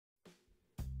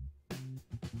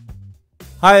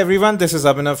Hi everyone, this is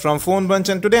Abhinav from PhoneBunch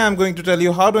and today I'm going to tell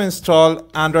you how to install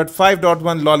Android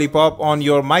 5.1 Lollipop on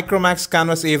your Micromax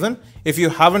Canvas A1 if you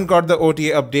haven't got the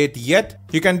OTA update yet.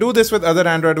 You can do this with other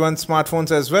Android 1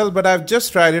 smartphones as well, but I've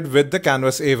just tried it with the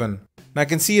Canvas A1. Now I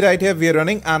can see right here we are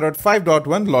running Android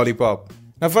 5.1 Lollipop.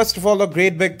 Now first of all, a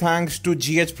great big thanks to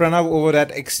GH Pranav over at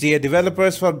XDA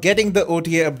Developers for getting the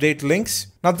OTA update links.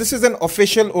 Now this is an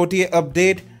official OTA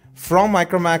update from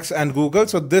Micromax and Google,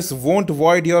 so this won't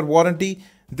void your warranty,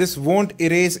 this won't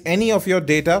erase any of your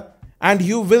data, and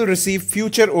you will receive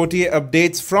future OTA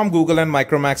updates from Google and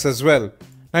Micromax as well.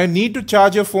 Now you need to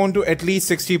charge your phone to at least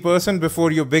 60%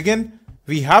 before you begin.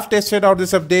 We have tested out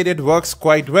this update, it works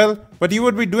quite well, but you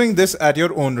would be doing this at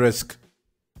your own risk.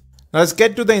 Now let's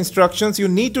get to the instructions. You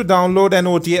need to download an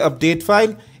OTA update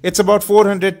file. It's about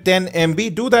 410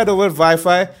 MB. Do that over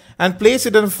Wi-Fi and place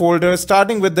it in a folder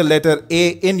starting with the letter A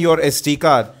in your SD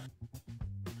card.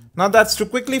 Now that's to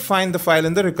quickly find the file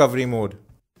in the recovery mode.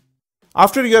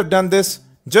 After you have done this,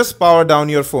 just power down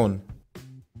your phone.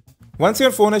 Once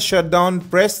your phone is shut down,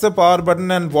 press the power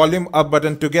button and volume up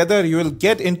button together. You will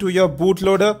get into your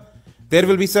bootloader. There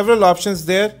will be several options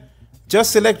there.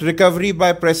 Just select recovery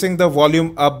by pressing the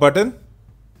volume up button.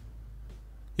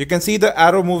 You can see the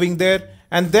arrow moving there,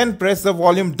 and then press the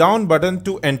volume down button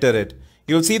to enter it.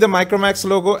 You'll see the Micromax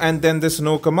logo and then this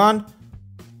no command.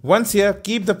 Once here,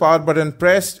 keep the power button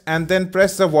pressed and then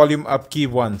press the volume up key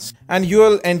once, and you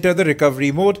will enter the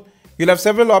recovery mode. You'll have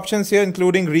several options here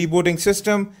including rebooting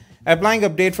system, applying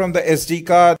update from the SD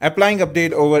card, applying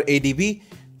update over ADB.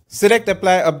 Select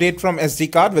apply update from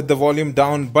SD card with the volume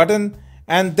down button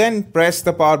and then press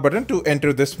the power button to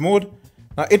enter this mode.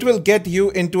 Now it will get you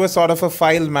into a sort of a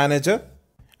file manager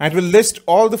and will list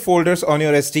all the folders on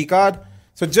your SD card.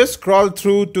 So just scroll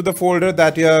through to the folder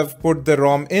that you have put the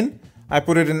ROM in. I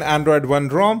put it in Android 1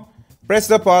 ROM. Press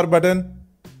the power button,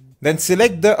 then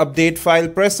select the update file,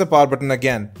 press the power button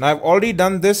again. Now I've already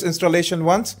done this installation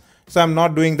once, so I'm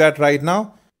not doing that right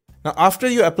now. Now after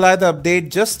you apply the update,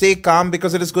 just stay calm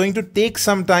because it is going to take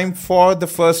some time for the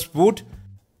first boot.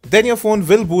 Then your phone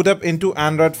will boot up into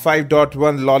Android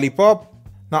 5.1 Lollipop.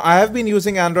 Now I have been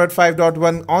using Android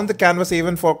 5.1 on the Canvas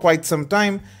A1 for quite some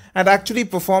time and actually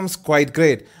performs quite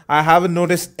great. I haven't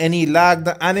noticed any lag,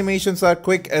 the animations are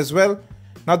quick as well.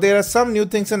 Now there are some new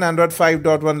things in Android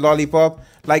 5.1 Lollipop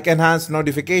like enhanced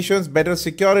notifications, better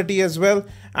security as well,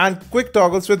 and quick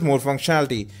toggles with more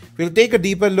functionality. We'll take a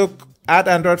deeper look at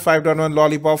Android 5.1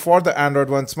 Lollipop for the Android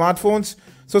 1 smartphones,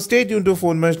 so stay tuned to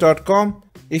phonebunch.com.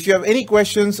 If you have any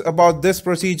questions about this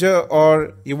procedure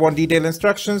or you want detailed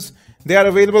instructions, they are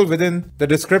available within the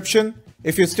description.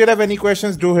 If you still have any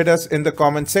questions, do hit us in the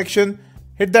comment section.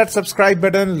 Hit that subscribe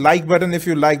button, like button if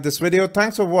you like this video.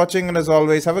 Thanks for watching, and as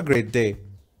always, have a great day.